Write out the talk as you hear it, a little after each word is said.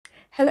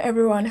Hello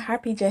everyone,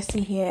 Happy Jessie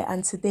here,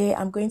 and today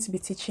I'm going to be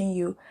teaching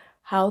you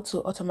how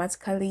to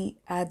automatically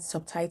add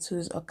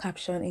subtitles or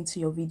caption into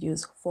your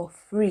videos for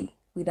free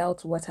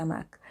without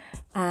watermark.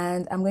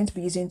 And I'm going to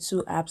be using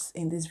two apps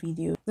in this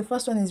video. The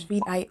first one is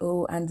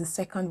vid.io and the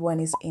second one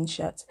is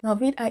InShot. Now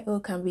vid.io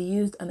can be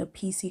used on a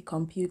PC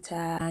computer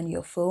and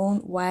your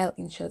phone, while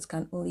InShot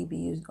can only be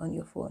used on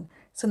your phone.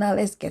 So now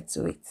let's get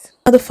to it.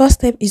 Now the first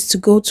step is to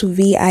go to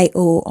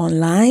vid.io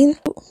online.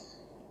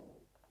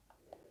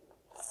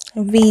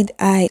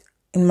 vid.io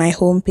in my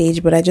home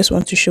page, but I just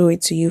want to show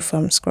it to you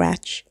from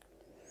scratch.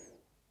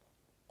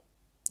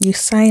 You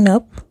sign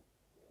up.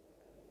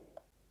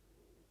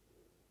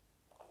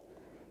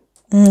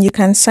 You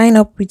can sign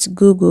up with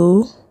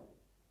Google.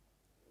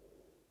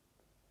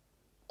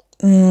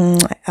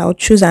 I'll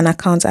choose an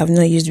account I've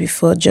not used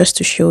before just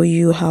to show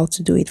you how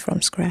to do it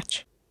from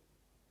scratch.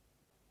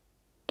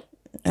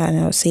 And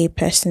I'll say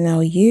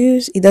personal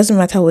use. It doesn't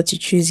matter what you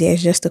choose here,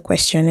 it's just a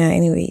questionnaire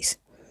anyways.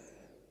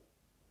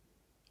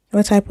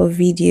 What type of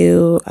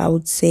video? I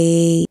would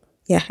say,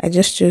 yeah, I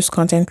just choose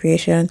content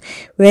creation.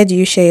 Where do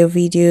you share your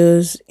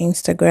videos?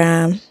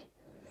 Instagram.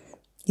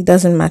 It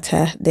doesn't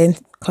matter. Then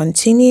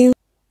continue.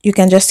 You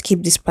can just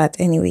skip this part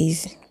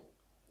anyways.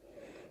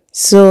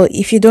 So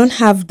if you don't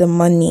have the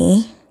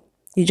money,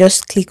 you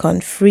just click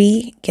on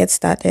free, get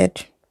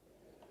started.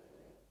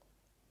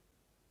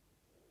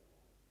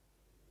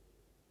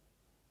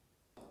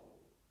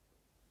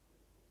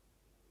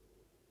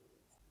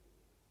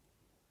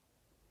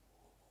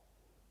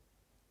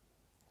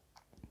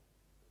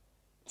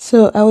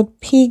 So I would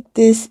pick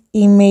this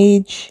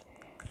image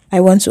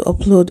I want to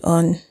upload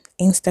on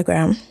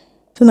Instagram.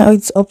 So now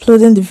it's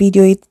uploading the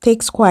video. It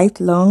takes quite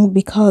long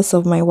because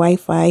of my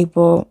Wi-Fi,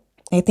 but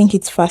I think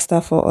it's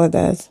faster for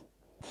others.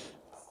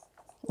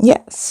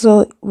 Yeah,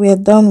 so we're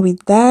done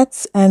with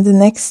that. And the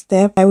next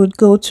step, I would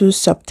go to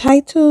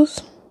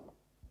subtitles.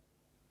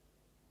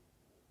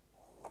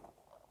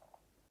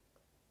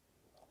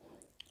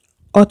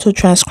 Auto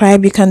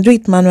transcribe. You can do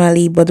it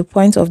manually, but the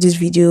point of this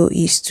video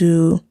is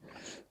to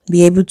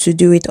be able to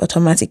do it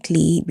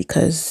automatically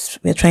because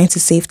we're trying to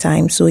save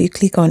time. So you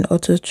click on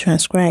auto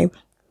transcribe,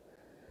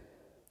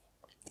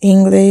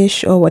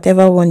 English or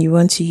whatever one you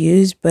want to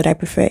use, but I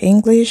prefer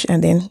English,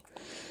 and then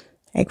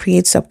I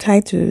create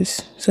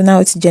subtitles. So now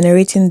it's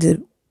generating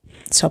the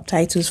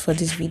subtitles for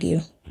this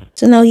video.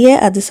 So now here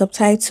are the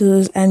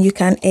subtitles, and you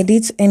can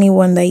edit any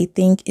one that you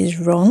think is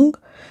wrong.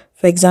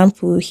 For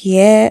example,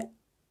 here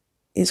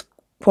is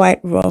quite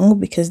wrong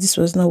because this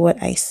was not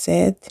what I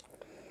said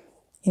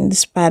in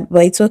this part,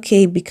 but it's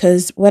okay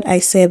because what I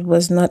said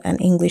was not an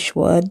English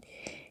word,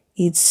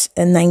 it's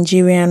a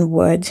Nigerian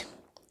word.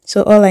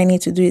 So all I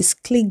need to do is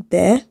click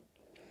there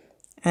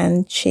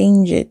and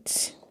change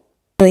it.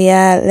 So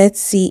yeah,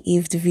 let's see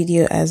if the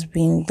video has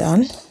been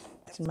done.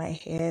 It's my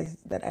head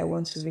that I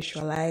want to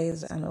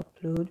visualize and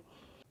upload.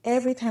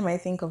 Every time I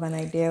think of an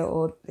idea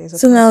or there's a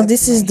So now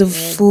this is the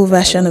full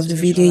version of the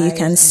video. You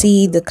can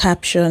see the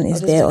caption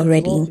is there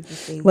already,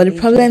 but the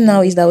problem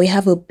now is that we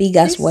have a big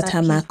ass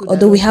watermark.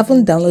 Although we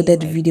haven't downloaded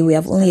the video, we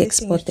have only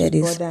exported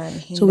it,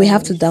 so we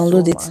have to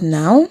download it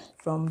now.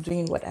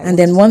 And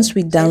then once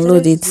we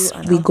download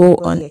it, we go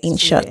on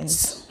InShot.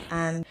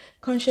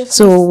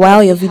 So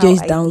while your video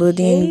is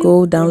downloading,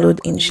 go download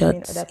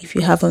InShot if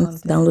you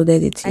haven't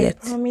downloaded it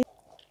yet.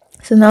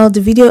 So now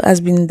the video has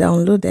been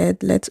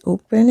downloaded. Let's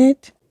open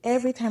it.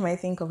 Every time I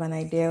think of an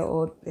idea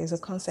or there's a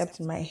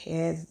concept in my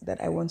head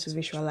that I want to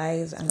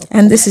visualize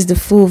and this is the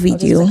full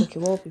video,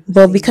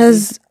 but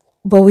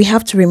we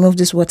have to remove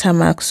this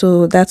watermark,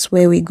 so that's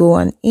where we go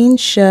on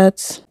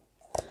InShot.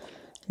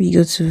 We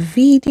go to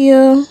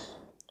video,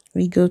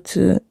 we go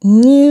to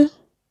new,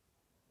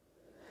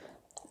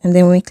 and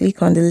then we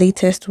click on the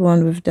latest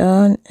one we've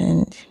done,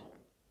 and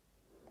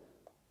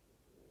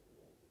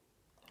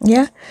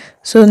yeah,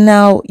 so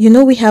now you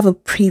know we have a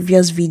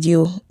previous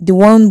video, the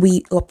one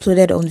we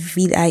uploaded on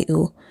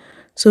vid.io.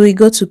 So we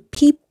go to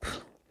peep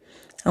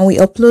and we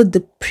upload the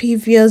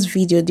previous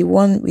video, the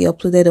one we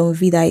uploaded on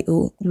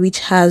vid.io, which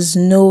has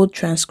no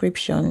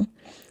transcription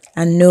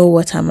and no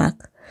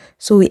watermark.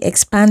 So we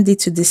expand it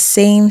to the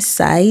same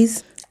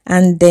size,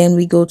 and then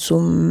we go to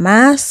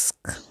mask.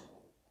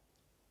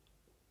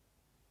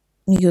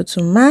 We go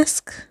to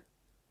mask,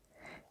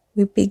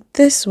 we pick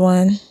this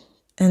one,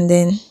 and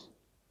then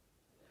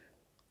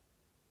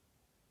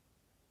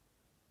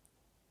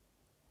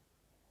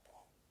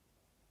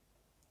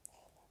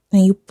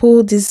you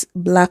pull this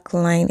black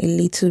line a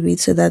little bit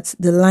so that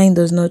the line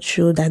does not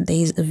show that there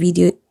is a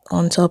video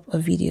on top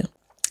of video.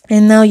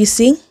 And now you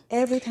see,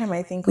 every time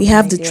I think we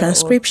have the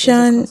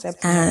transcription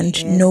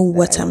and no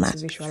watermark.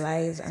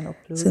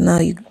 So now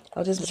you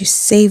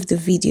save the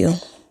video.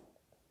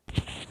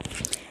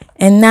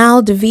 And now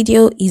the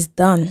video is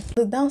done.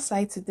 The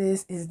downside to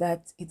this is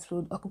that it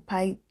would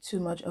occupy too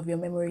much of your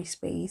memory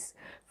space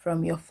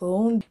from your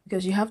phone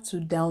because you have to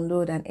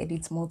download and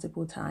edit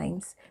multiple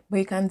times, but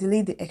you can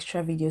delete the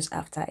extra videos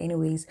after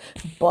anyways.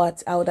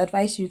 But I would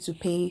advise you to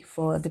pay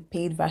for the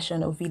paid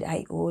version of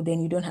vid.io,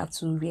 then you don't have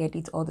to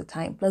re-edit all the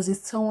time. Plus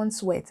it's someone's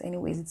sweat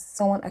anyways, it's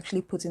someone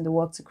actually put in the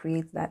work to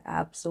create that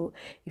app. So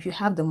if you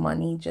have the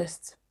money,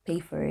 just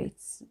pay for it.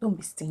 Don't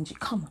be stingy.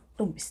 Come on,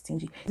 don't be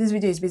stingy. This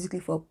video is basically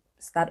for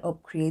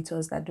startup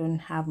creators that don't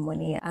have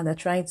money and are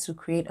trying to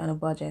create on a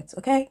budget.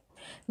 Okay,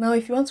 now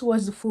if you want to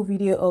watch the full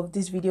video of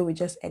this video we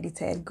just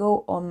edited,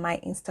 go on my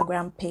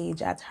Instagram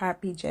page at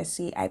Happy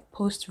Jessie. I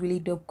post really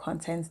dope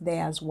content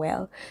there as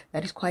well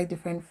that is quite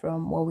different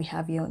from what we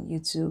have here on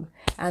YouTube.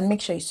 And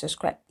make sure you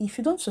subscribe. If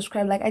you don't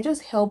subscribe, like, I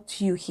just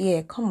helped you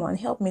here, come on,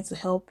 help me to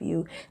help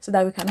you so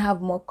that we can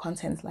have more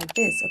content like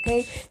this.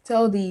 Okay,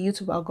 tell the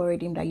YouTube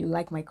algorithm that you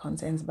like my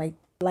content by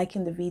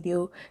liking the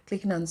video,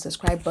 clicking on the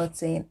subscribe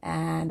button,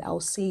 and I'll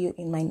see you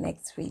in my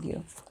next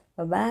video.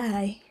 Bye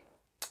bye.